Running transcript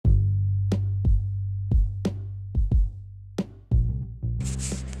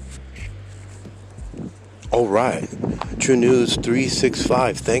All right. True News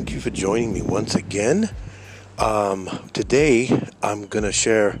 365. Thank you for joining me once again. Today, I'm going to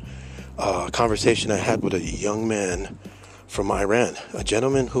share a conversation I had with a young man from Iran, a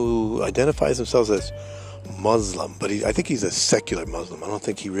gentleman who identifies himself as Muslim, but I think he's a secular Muslim. I don't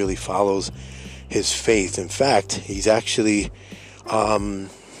think he really follows his faith. In fact, he's actually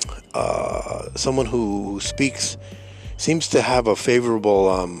someone who seems to have a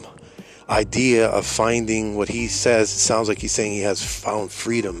favorable idea of finding what he says. It sounds like he's saying he has found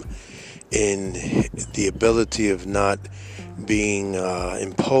freedom in the ability of not being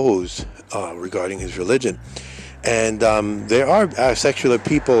imposed regarding his religion. And there are secular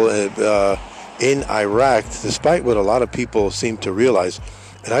people in Iraq, despite what a lot of people seem to realize.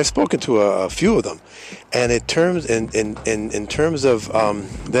 And I've spoken to a few of them, and in terms of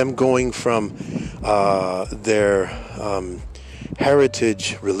them going from their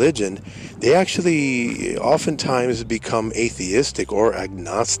heritage religion, they actually oftentimes become atheistic or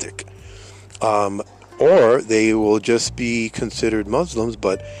agnostic, or they will just be considered Muslims,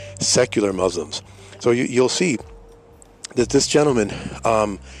 but secular Muslims. So you'll see that this gentleman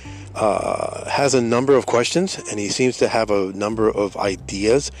has a number of questions, and he seems to have a number of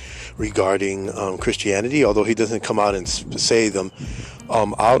ideas regarding Christianity, although he doesn't come out and say them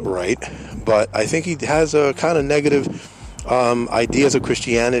outright. But I think he has a kind of negative ideas of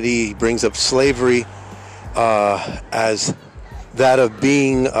Christianity. He brings up slavery as that of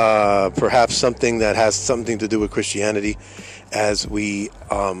being perhaps something that has something to do with Christianity, as we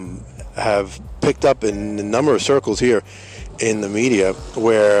have picked up in a number of circles here in the media,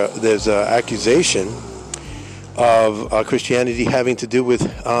 where there's an accusation of Christianity having to do with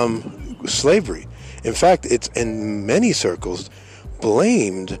slavery. In fact, it's in many circles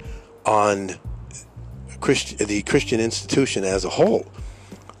blamed on the Christian institution as a whole.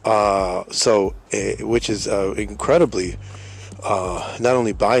 Which is incredibly not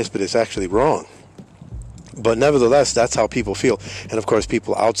only biased, but it's actually wrong. But nevertheless, that's how people feel. And of course,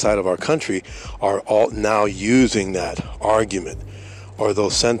 people outside of our country are all now using that argument or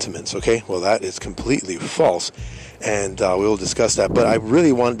those sentiments. Okay, well, that is completely false. And we will discuss that. But I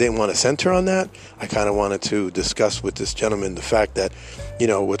really didn't want to center on that. I kind of wanted to discuss with this gentleman the fact that,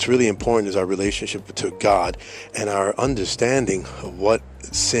 what's really important is our relationship to God and our understanding of what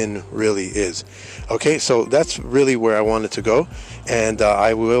sin really is. Okay, so that's really where I wanted to go. And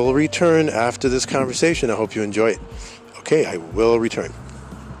I will return after this conversation. I hope you enjoy it. Okay, I will return.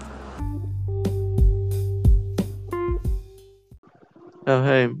 Oh,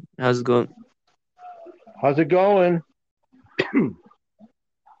 hey, how's it going? How's it going?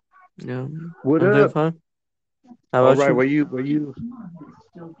 Yeah, What I'm doing up? fine. How All about right, you?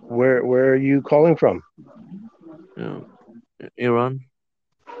 where are you calling from? Yeah, Iran?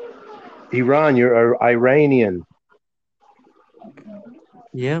 Iran. You're Iranian.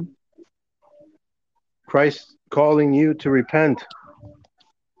 Yeah, Christ calling you to repent.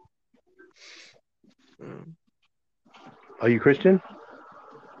 uh, Are you Christian?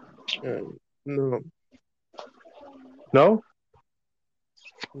 uh, no, No?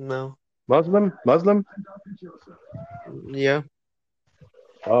 no, Muslim? Muslim? yeah,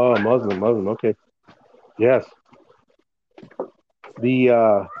 Oh, Muslim. Okay. Yes. The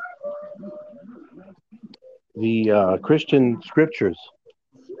uh, the Christian scriptures,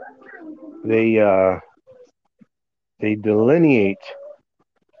 they uh, they delineate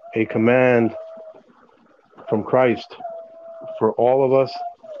a command from Christ for all of us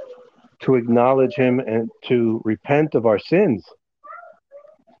to acknowledge Him and to repent of our sins.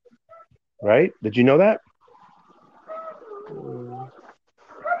 Right? Did you know that? mm,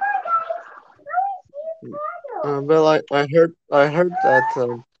 well, I heard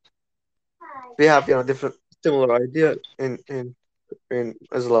that we have different similar idea in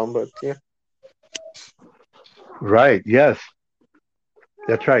Islam, but yeah, Right. Yes,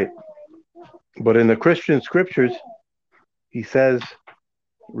 that's right. But in the Christian scriptures, He says,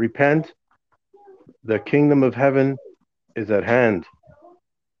 "Repent. The kingdom of heaven is at hand."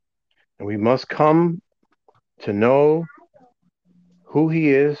 And we must come to know who He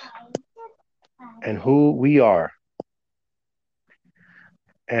is and who we are,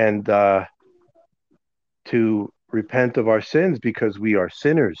 and to repent of our sins because we are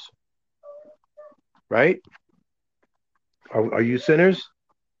sinners, right? Are you sinners?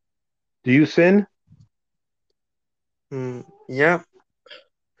 Do you sin? yeah,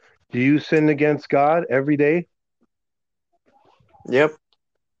 Do you sin against God every day? yep.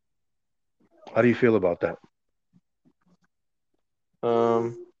 How do you feel about that?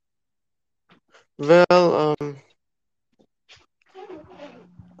 Um, well,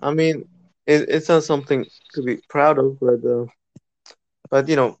 I mean, it's not something to be proud of, but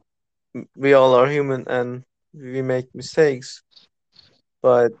we all are human and we make mistakes.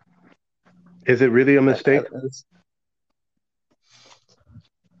 But Is it really a a- mistake? as-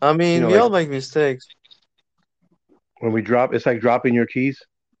 I mean, we Like all make mistakes. when we drop, it's like dropping your keys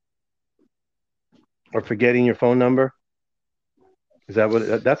or forgetting your phone number. Is that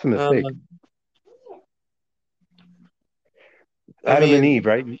what? That's a mistake. Um, I Adam and mean, Eve,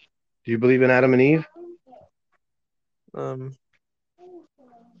 right? Do you believe in Adam and Eve? um,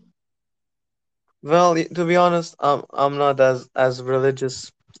 well, to be honest, I'm not as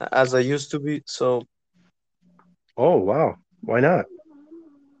religious as I used to be. So, Oh, wow. Why not?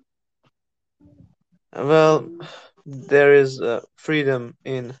 well, there is freedom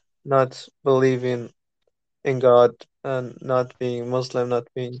in not believing in God and not being Muslim, not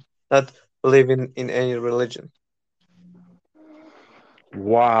believing in any religion.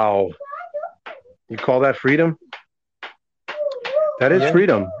 Wow. You call that freedom? That is Yeah.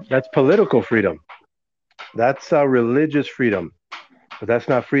 freedom. That's political freedom. That's religious freedom. But that's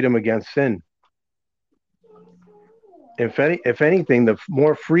not freedom against sin. If anything, the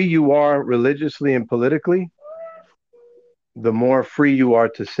more free you are religiously and politically, the more free you are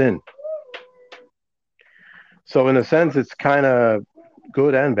to sin. So, in a sense, it's kind of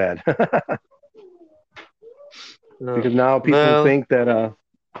good and bad No. because now people Well, think that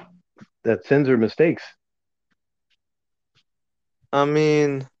sins are mistakes. I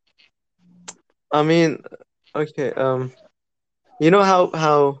mean, I mean, okay. You know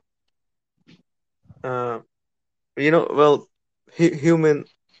how uh, well, human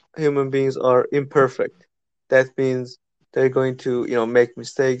beings are imperfect. That means they're going to, make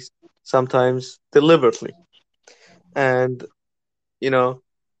mistakes sometimes deliberately. And, you know,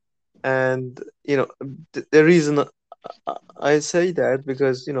 and, the reason I say that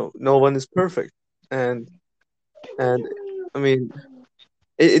because, no one is perfect. And, and I mean,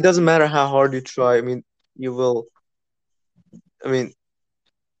 it doesn't matter how hard you try. I mean, you will, I mean,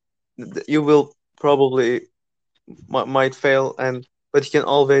 you will probably might fail, but you can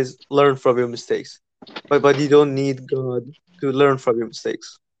always learn from your mistakes. But you don't need God to learn from your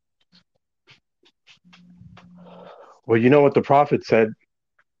mistakes. Well, you know what the prophet said?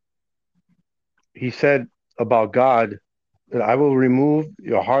 He said about God that I will remove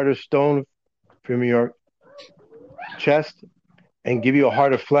your heart of stone from your chest and give you a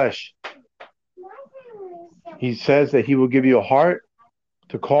heart of flesh. He says that he will give you a heart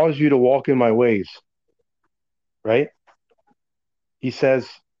to cause you to walk in my ways, right? He says,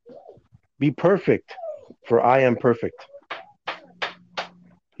 be perfect, for I am perfect.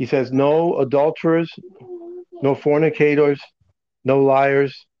 He says, no adulterers, no fornicators, no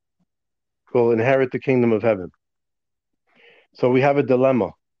liars will inherit the kingdom of heaven. So we have a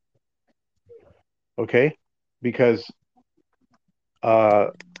dilemma, okay? Because uh,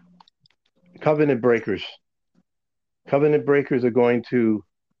 covenant breakers, covenant breakers are going to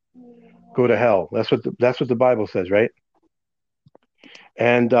go to hell. That's what the Bible says, right?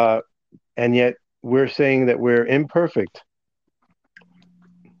 And and yet we're saying that we're imperfect.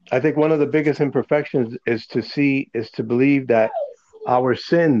 I think one of the biggest imperfections is to believe that our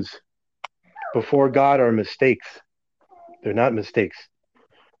sins before God are mistakes. They're not mistakes.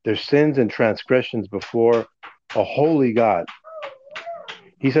 They're sins and transgressions before a holy God.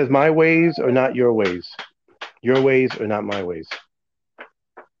 He says, my ways are not your ways. Your ways are not my ways.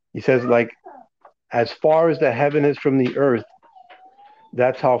 He says, like, as far as the heaven is from the earth,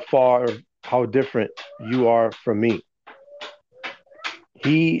 that's how different you are from me.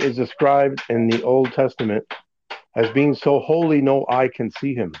 He is described in the Old Testament as being so holy no eye can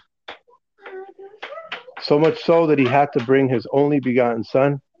see him. So much so that he had to bring his only begotten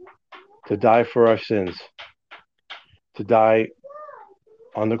son to die for our sins, to die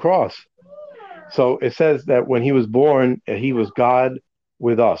on the cross. So it says that when he was born, he was God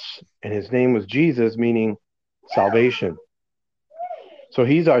with us, and his name was Jesus, meaning salvation. So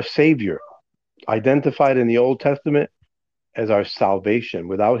he's our savior, identified in the Old Testament as our salvation.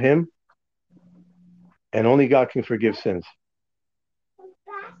 Without him, and only God can forgive sins.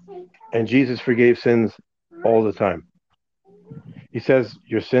 And Jesus forgave sins all the time. He says,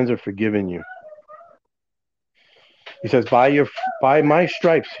 your sins are forgiven you. He says, by my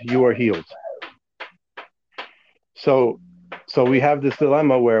stripes you are healed. So so we have this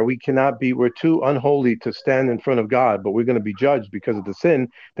dilemma where we're too unholy to stand in front of God, but we're going to be judged because of the sin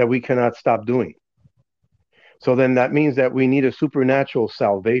that we cannot stop doing. So then that means that we need a supernatural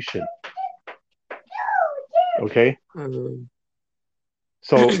salvation. Okay? Um,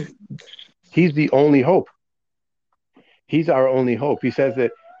 So he's the only hope. He's our only hope. He says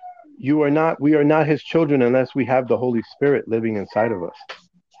that We are not his children unless we have the Holy Spirit living inside of us.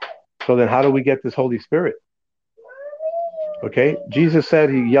 So then how do we get this Holy Spirit? Okay, Jesus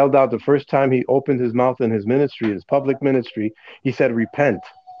said, he yelled out the first time he opened his mouth in his ministry, his public ministry, he said, repent.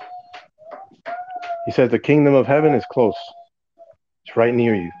 He said, the kingdom of heaven is close. It's right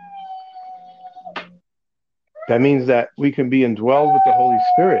near you. That means that we can be indwelled with the Holy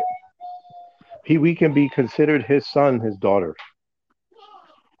Spirit. We can be considered his son, his daughter.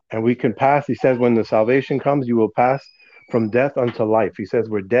 And we can pass, he says, when the salvation comes, you will pass from death unto life. He says,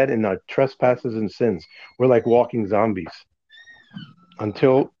 we're dead in our trespasses and sins. We're like walking zombies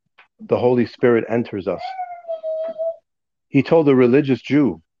until the Holy Spirit enters us. He told the religious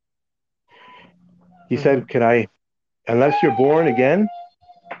Jew, he said, unless you're born again,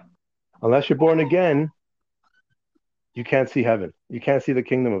 you can't see heaven. You can't see the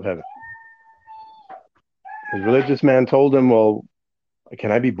kingdom of heaven. The religious man told him, well,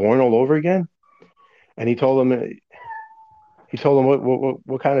 can I be born all over again? And he told him,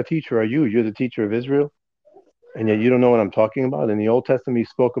 what kind of teacher are you? You're the teacher of Israel, and yet you don't know what I'm talking about. In the Old Testament, he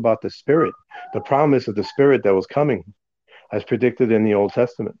spoke about the Spirit, the promise of the Spirit that was coming, as predicted in the Old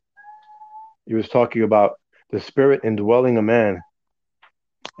Testament. He was talking about the Spirit indwelling a man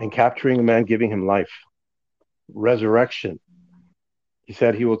and capturing a man, giving him life, resurrection. He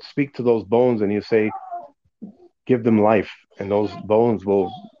said he will speak to those bones and he'll say, give them life, and those bones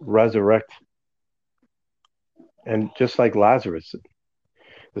will resurrect. And just like Lazarus,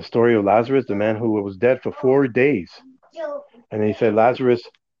 the story of Lazarus, the man who was dead for 4 days, and he said, Lazarus,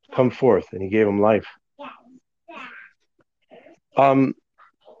 come forth, and he gave him life.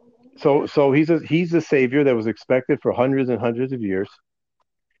 So he's the Savior that was expected for hundreds and hundreds of years,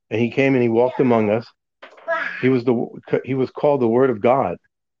 and he came and he walked among us. He was called the Word of God,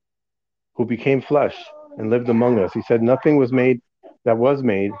 who became flesh and lived among us. He said nothing was made that wasn't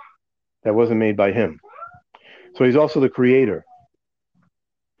made by him. So he's also the Creator.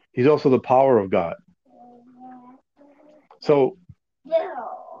 He's also the power of God. So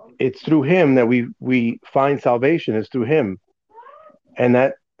it's through him that we find salvation. It's through him. And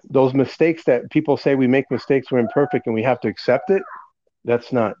that those mistakes that people say we make mistakes, we're imperfect and we have to accept it,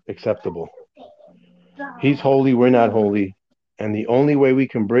 that's not acceptable. He's holy, we're not holy. And the only way we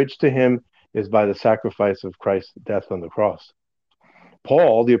can bridge to him is by the sacrifice of Christ's death on the cross.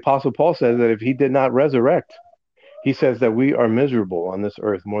 The Apostle Paul says that if he did not resurrect, he says that we are miserable on this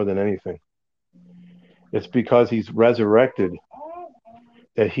earth more than anything. It's because he's resurrected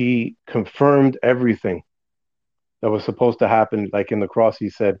that he confirmed everything that was supposed to happen. Like in the cross,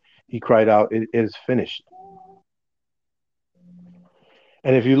 he cried out, it is finished.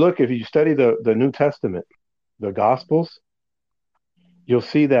 And if you study the New Testament, the Gospels, you'll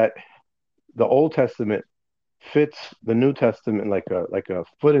see that the Old Testament fits the New Testament like a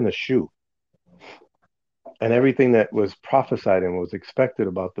foot in a shoe. And everything that was prophesied and was expected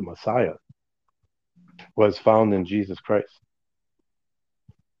about the Messiah was found in Jesus Christ.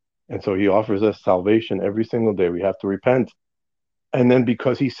 And so he offers us salvation every single day. We have to repent. And then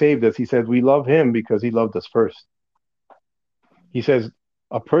because he saved us, he says we love him because he loved us first. He says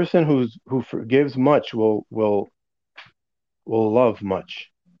a person who forgives much will love much.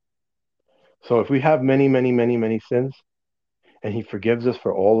 So if we have many, many, many, many sins, and he forgives us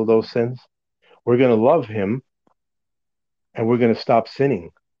for all of those sins, we're going to love him, and we're going to stop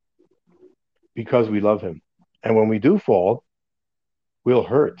sinning because we love him. And when we do fall, we'll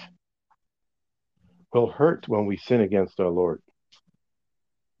hurt. We'll hurt when we sin against our Lord.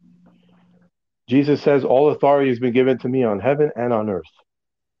 Jesus says, all authority has been given to me on heaven and on earth.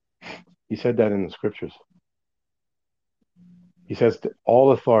 He said that in the scriptures. He says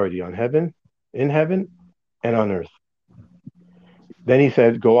all authority on heaven, in heaven, and on earth. Then he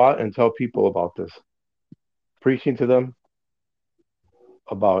said, go out and tell people about this, preaching to them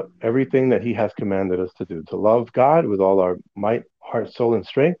about everything that he has commanded us to do, to love God with all our might, heart, soul, and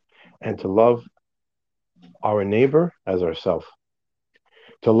strength, and to love our neighbor as ourselves.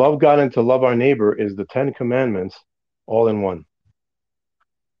 To love God and to love our neighbor is the 10 commandments all in one.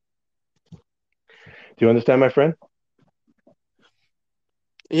 Do you understand, my friend?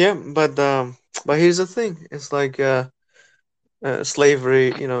 Yeah, but here's the thing. It's like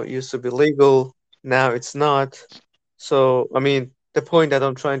slavery, used to be legal. Now it's not. So, I mean, the point that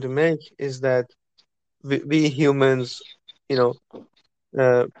I'm trying to make is that we humans, you know,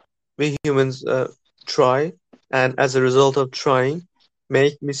 uh, we humans try, and as a result of trying,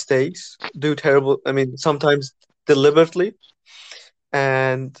 make mistakes, do terrible. I mean, sometimes deliberately.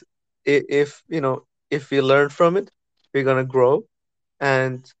 And if if we learn from it, we're gonna grow.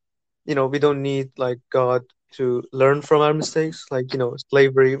 And we don't need like God. to learn from our mistakes. Like,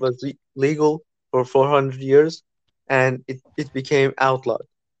 slavery was legal for 400 years, and it became outlawed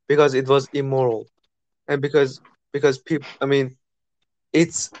because it was immoral, and because people. I mean,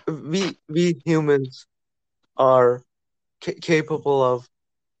 it's we humans are capable of,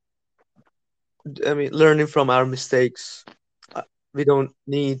 I mean, learning from our mistakes. Uh, We don't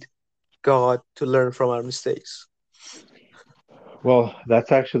need God to learn from our mistakes. Well,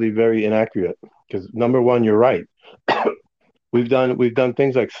 that's actually very inaccurate because number one, you're right. We've done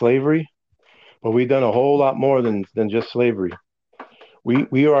things like slavery, but we've done a whole lot more than just slavery.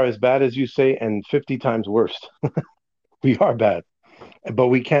 We are as bad as you say, and 50 times worse. We are bad, but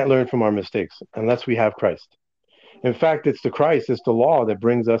we can't learn from our mistakes unless we have Christ. In fact, it's the Christ, it's the law that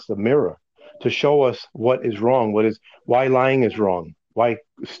brings us the mirror to show us what is wrong, why lying is wrong, why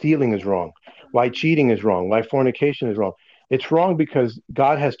stealing is wrong, why cheating is wrong, why fornication is wrong. It's wrong because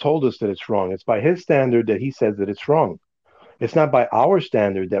God has told us that it's wrong. It's by His standard that He says that it's wrong. It's not by our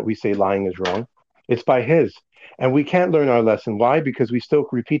standard that we say lying is wrong. It's by His. And we can't learn our lesson. Why? Because we still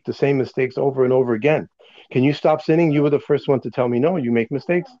repeat the same mistakes over and over again. Can you stop sinning? You were the first one to tell me, no, you make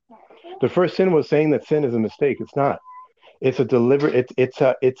mistakes. The first sin was saying that sin is a mistake. It's not. It's a deliberate.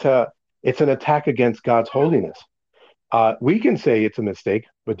 It's an attack against God's holiness. We can say it's a mistake,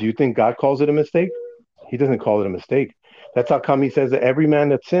 but do you think God calls it a mistake? He doesn't call it a mistake. That's how come He says that every man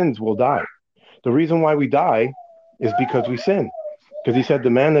that sins will die. The reason why we die is because we sin. Because He said the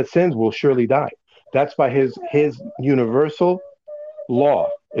man that sins will surely die. That's by His universal law.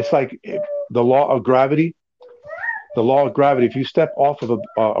 It's like the law of gravity. The law of gravity. If you step off of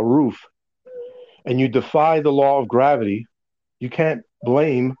a roof and you defy the law of gravity, you can't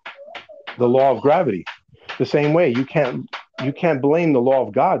blame the law of gravity. The same way, you can't blame the law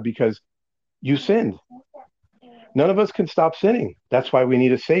of God because you sinned. None of us can stop sinning. That's why we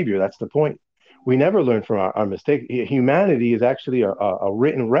need a savior. That's the point. We never learn from our mistakes. Humanity is actually a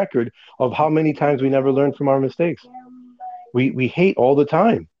written record of how many times we never learn from our mistakes. We hate all the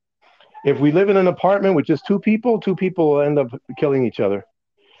time. If we live in an apartment with just two people will end up killing each other.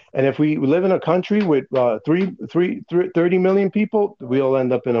 And if we live in a country with 30 million people, we'll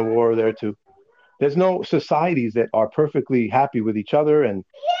end up in a war there too. There's no societies that are perfectly happy with each other. And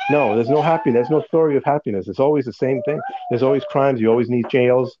no, there's no happiness. There's no story of happiness. It's always the same thing. There's always crimes. You always need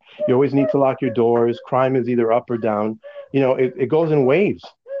jails. You always need to lock your doors. Crime is either up or down. It goes in waves.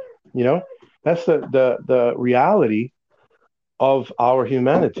 You know, that's the reality of our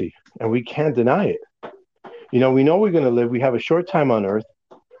humanity. And we can't deny it. We know we're going to live. We have a short time on earth.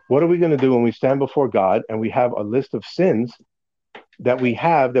 What are we going to do when we stand before God and we have a list of sins that we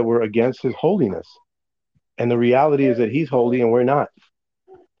have that were against His holiness? And the reality is that He's holy and we're not.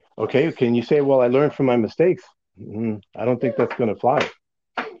 Okay, can you say, well, I learned from my mistakes? I don't think that's going to fly.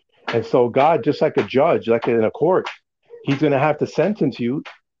 And so God, just like a judge, like in a court, He's going to have to sentence you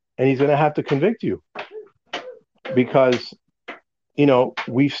and He's going to have to convict you because,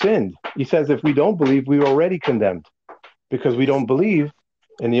 we've sinned. He says if we don't believe, we're already condemned because we don't believe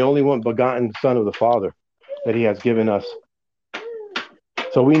in the only one begotten Son of the Father that He has given us.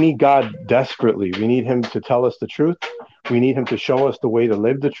 So we need God desperately. We need Him to tell us the truth. We need Him to show us the way to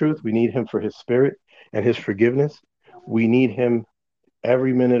live the truth. We need Him for His Spirit and His forgiveness. We need Him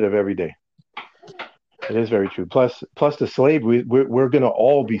every minute of every day. It is very true. Plus the slave, we're going to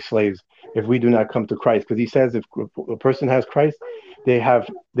all be slaves if we do not come to Christ. Because He says if a person has Christ, they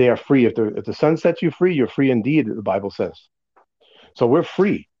are free. If the Son sets you free, you're free indeed, the Bible says. So we're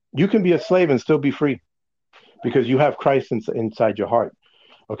free. You can be a slave and still be free because you have Christ inside your heart.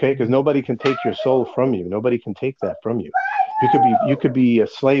 Okay, because nobody can take your soul from you. Nobody can take that from you. You could be a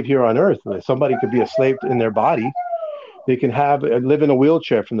slave here on earth. Somebody could be a slave in their body. They can live in a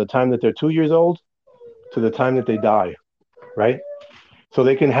wheelchair from the time that they're 2 years old to the time that they die, right? So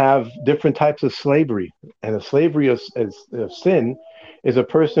they can have different types of slavery. And the slavery of sin is a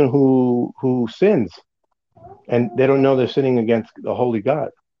person who sins and they don't know they're sinning against the holy God.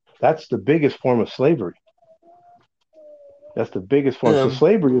 That's the biggest form of slavery. That's the biggest form. So Um,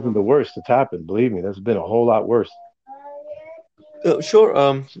 slavery isn't the worst that's happened. Believe me, there's been a whole lot worse. sure.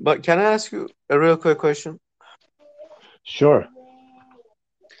 But can I ask you a real quick question? Sure.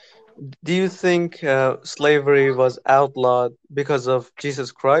 Do you think slavery was outlawed because of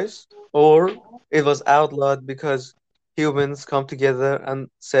Jesus Christ, or it was outlawed because humans come together and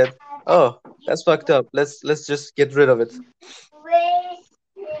said, "Oh, that's fucked up. Let's just get rid of it."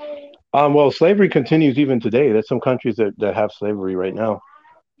 Well, slavery continues even today. There's some countries that have slavery right now,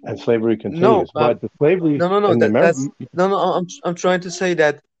 and slavery No, continues. But the slavery no. in America, That's no. I'm trying to say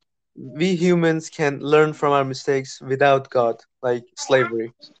that we humans can learn from our mistakes without God, like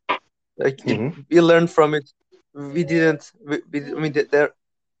slavery. Like mhm. we learn from it. we didn't. I mean, there.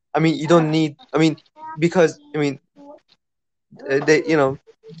 I mean, you don't need. I mean, because I mean, they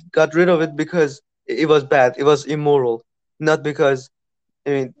got rid of it because it was bad. It was immoral, not because I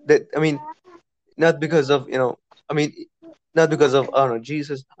mean that. I mean, not because of I mean, not because of, I don't know,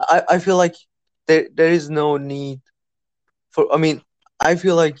 Jesus. I feel like there is no need for. I mean, I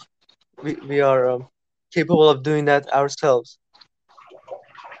feel like we are capable of doing that ourselves.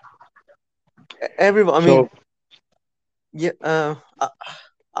 Everyone. I mean, So, yeah.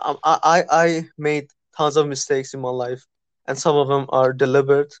 I made tons of mistakes in my life, and some of them are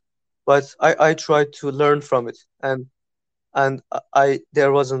deliberate, but I try to learn from it, and I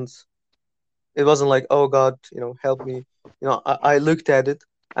there wasn't it wasn't like, oh God, help me. I looked at it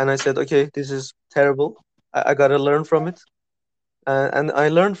and I said, okay, this is terrible. I gotta learn from it, and I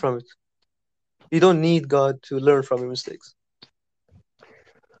learned from it. You don't need God to learn from your mistakes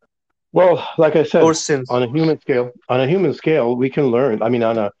well, like I said, or sins. on a human scale, we can learn. I mean,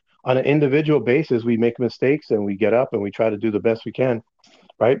 on an individual basis, we make mistakes and we get up and we try to do the best we can,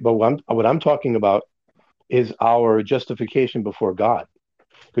 right? But what I'm talking about is our justification before God.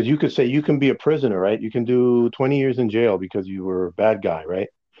 Because you could say you can be a prisoner, right? You can do 20 years in jail because you were a bad guy, right?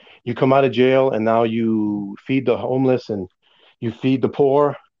 You come out of jail and now you feed the homeless and you feed the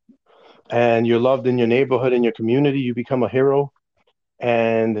poor and you're loved in your neighborhood, in your community. You become a hero,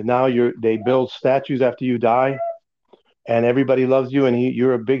 and now they build statues after you die, and everybody loves you, and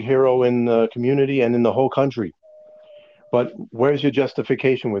you're a big hero in the community and in the whole country. But where's your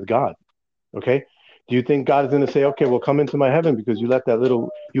justification with God? Okay, do you think God is going to say, okay, well, come into my heaven because you helped that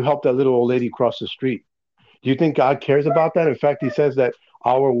little old lady cross the street? Do you think God cares about that? In fact, he says that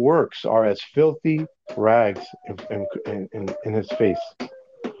our works are as filthy rags in his face.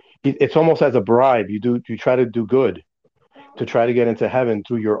 It's almost as a bribe. You try to do good to try to get into heaven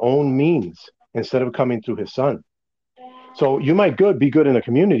through your own means instead of coming through his son. So you might be good in a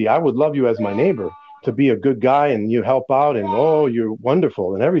community. I would love you as my neighbor to be a good guy and you help out and oh, you're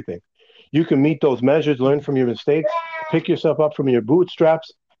wonderful and everything. You can meet those measures, learn from your mistakes, pick yourself up from your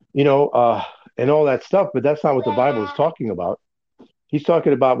bootstraps, you know, and all that stuff. But that's not what the Bible is talking about. He's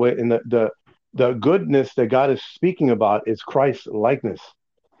talking about what in the goodness that God is speaking about is Christ's likeness.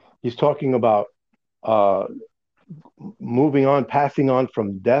 He's talking about uh, moving on, passing on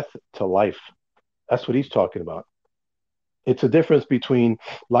from death to life. That's what he's talking about. It's a difference between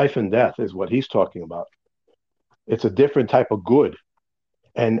life and death, is what he's talking about. It's a different type of good.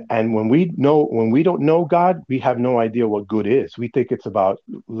 And when we don't know God, we have no idea what good is. We think it's about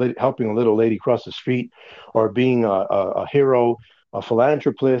helping a little lady cross the street, or being a hero, a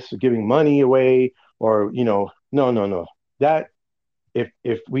philanthropist, giving money away, or no, no, no. That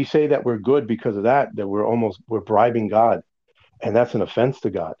if we say that we're good because of that, that we're bribing God, and that's an offense to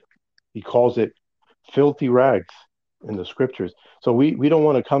God. He calls it filthy rags in the scriptures. So we don't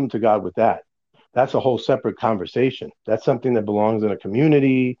want to come to God with that. That's a whole separate conversation. That's something that belongs in a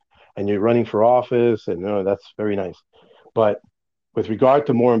community, and you're running for office, and that's very nice. But with regard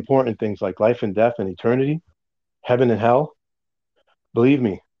to more important things like life and death and eternity, heaven and hell, believe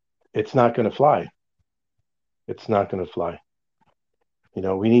me, it's not going to fly. It's not going to fly.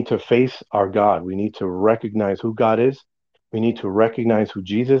 We need to face our God. We need to recognize who God is. We need to recognize who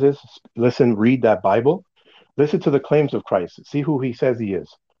Jesus is. Listen, read that Bible. Listen to the claims of Christ. See who he says he is.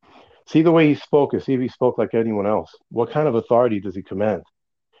 See the way he spoke, and see if he spoke like anyone else. What kind of authority does he command?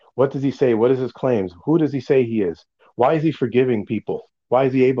 What does he say? What is his claims? Who does he say he is? Why is he forgiving people? Why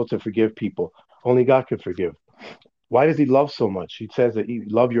is he able to forgive people? Only God can forgive. Why does he love so much? He says that he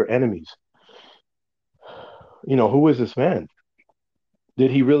love your enemies. Who is this man?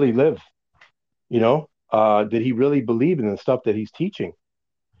 Did he really live? Did he really believe in the stuff that he's teaching?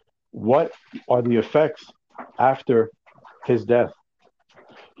 What are the effects after his death?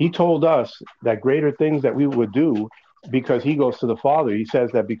 He told us that greater things that we would do because he goes to the Father. He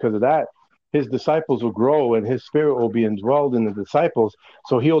says that because of that, his disciples will grow and his spirit will be indwelled in the disciples.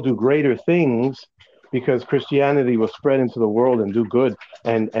 So he'll do greater things because Christianity will spread into the world and do good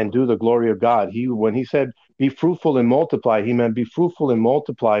and do the glory of God. When he said, be fruitful and multiply, he meant be fruitful and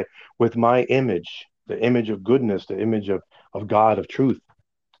multiply with my image, the image of goodness, the image of God, of truth.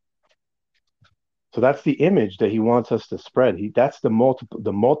 So that's the image that he wants us to spread. That's the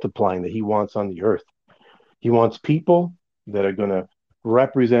multiplying that he wants on the earth. He wants people that are going to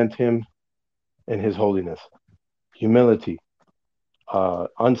represent him in his holiness, humility,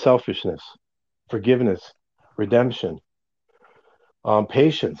 unselfishness, forgiveness, redemption,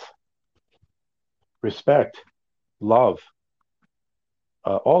 patience, respect, love,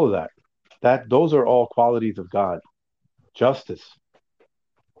 all of that. Those are all qualities of God. Justice,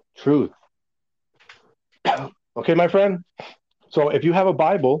 truth. Okay, my friend. So if you have a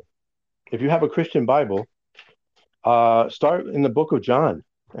Bible, if you have a Christian Bible, start in the book of John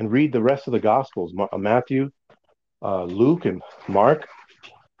and read the rest of the Gospels, Matthew, Luke, and Mark.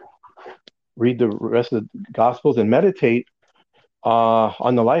 Read the rest of the Gospels and meditate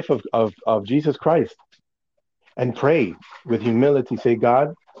on the life of Jesus Christ and pray with humility. Say,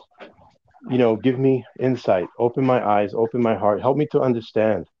 God, give me insight, open my eyes, open my heart, help me to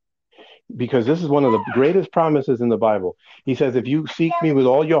understand. Because this is one of the greatest promises in the Bible. He says, if you seek me with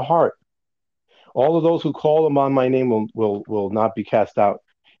all your heart, all of those who call upon my name will not be cast out.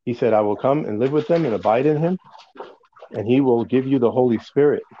 He said, I will come and live with them and abide in him, and he will give you the Holy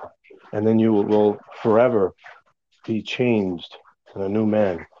Spirit, and then you will forever be changed and a new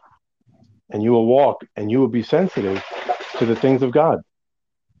man. And you will walk and you will be sensitive to the things of God.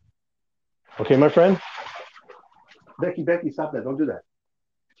 Okay, my friend? Becky, stop that. Don't do that.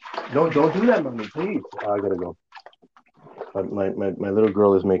 Don't do that, mommy, please. I gotta go. My little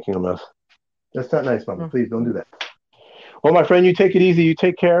girl is making a mess. That's not nice, mommy. Please don't do that. Well, my friend, you take it easy. You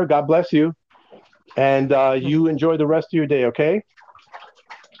take care. God bless you. And you enjoy the rest of your day, okay?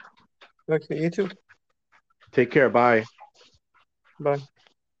 Okay, you too. Take care. Bye. Bye.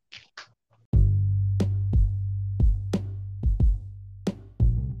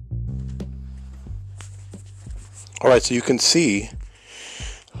 All right, so you can see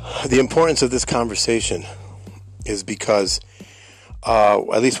the importance of this conversation is because,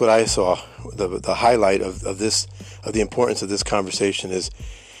 at least what I saw, the highlight of the importance of this conversation is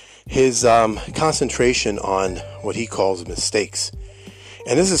his concentration on what he calls mistakes.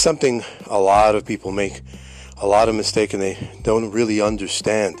 And this is something a lot of people make a lot of mistake, and they don't really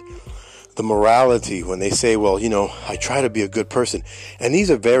understand the morality when they say, well, I try to be a good person. And these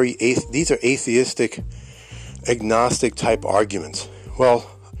are atheistic, agnostic type arguments. Well,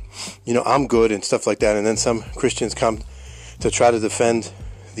 I'm good and stuff like that. And then some Christians come to try to defend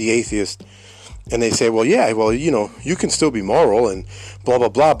the atheist, and they say, well, you can still be moral and blah, blah,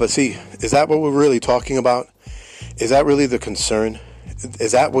 blah. But see, is that what we're really talking about? Is that really the concern?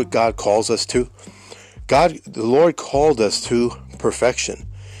 Is that what God calls us to? The Lord called us to perfection.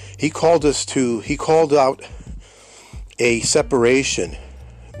 He called out a separation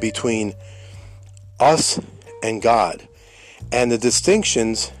between us and God, and the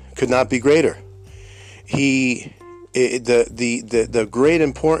distinctions could not be greater. The great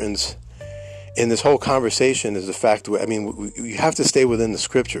importance in this whole conversation is the fact that, you have to stay within the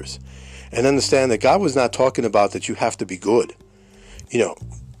scriptures and understand that God was not talking about that you have to be good.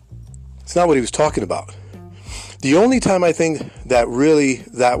 It's not what he was talking about. The only time I think that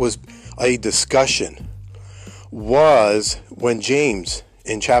was a discussion was when James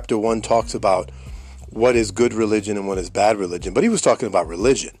in chapter 1 talks about what is good religion and what is bad religion. But he was talking about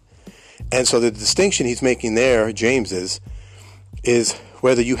religion. And so the distinction he's making there, James, is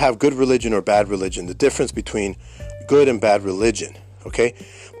whether you have good religion or bad religion, the difference between good and bad religion, okay?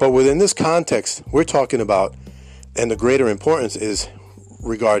 But within this context, we're talking about, and the greater importance is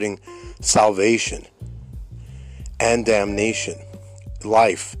regarding salvation and damnation,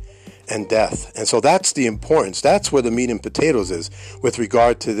 life and death. And so that's the importance. That's where the meat and potatoes is with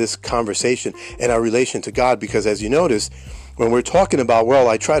regard to this conversation and our relation to God. Because as you notice, when we're talking about, well,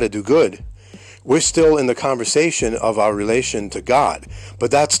 I try to do good, we're still in the conversation of our relation to God. But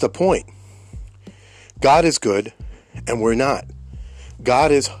that's the point. God is good and we're not.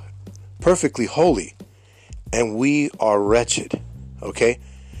 God is perfectly holy and we are wretched. Okay?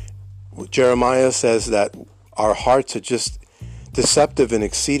 Jeremiah says that our hearts are just deceptive and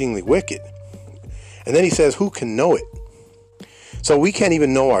exceedingly wicked. And then he says, who can know it? So we can't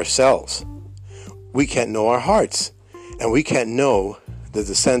even know ourselves. We can't know our hearts. And we can't know the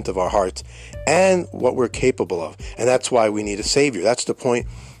descent of our hearts and what we're capable of. And that's why we need a Savior. That's the point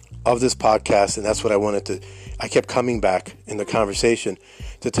of this podcast. And that's what I kept coming back in the conversation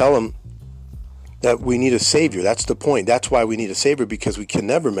to tell him that we need a Savior. That's the point. That's why we need a Savior, because we can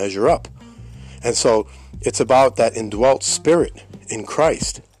never measure up. And so it's about that indwelt spirit in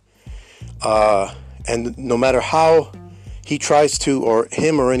Christ. And no matter how he tries to, or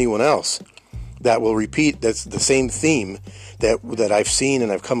him or anyone else, that will repeat that's the same theme that I've seen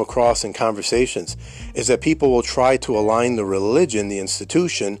and I've come across in conversations, is that people will try to align the religion, the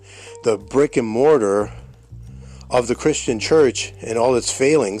institution, the brick and mortar of the Christian church and all its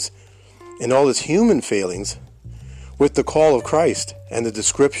failings and all its human failings with the call of Christ and the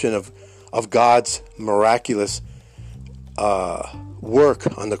description of God's miraculous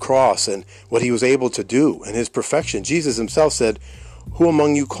work on the cross and what he was able to do and his perfection. Jesus himself said, who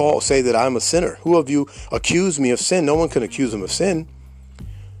among you say that I'm a sinner? Who of you accuse me of sin? No one can accuse him of sin.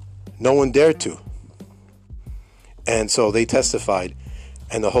 No one dared to. And so they testified,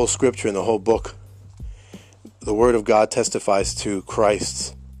 and the whole scripture and the whole book, the Word of God testifies to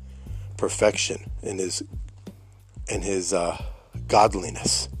Christ's perfection in his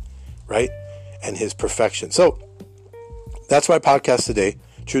godliness, right? And his perfection. So that's my podcast today,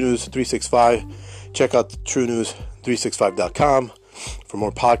 True News 365. Check out truenews365.com for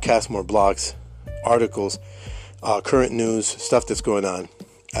more podcasts, more blogs, articles, current news, stuff that's going on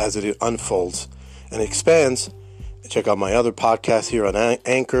as it unfolds and expands. Check out my other podcasts here on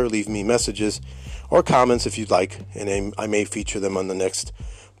Anchor. Leave me messages or comments if you'd like, and I may feature them on the next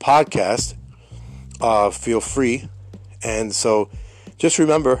podcast. Feel free. And so just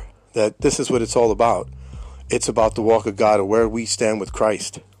remember that this is what it's all about. It's about the walk of God and where we stand with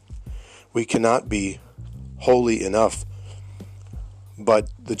Christ. We cannot be holy enough, but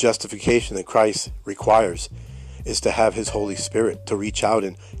the justification that Christ requires is to have his Holy Spirit, to reach out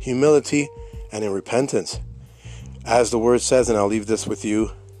in humility and in repentance. As the word says, and I'll leave this with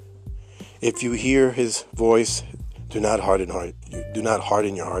you, if you hear his voice, do not harden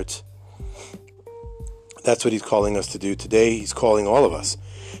your hearts. That's what he's calling us to do today. He's calling all of us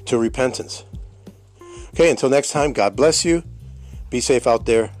to repentance. Okay, until next time, God bless you. Be safe out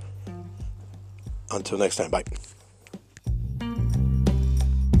there. Until next time, bye.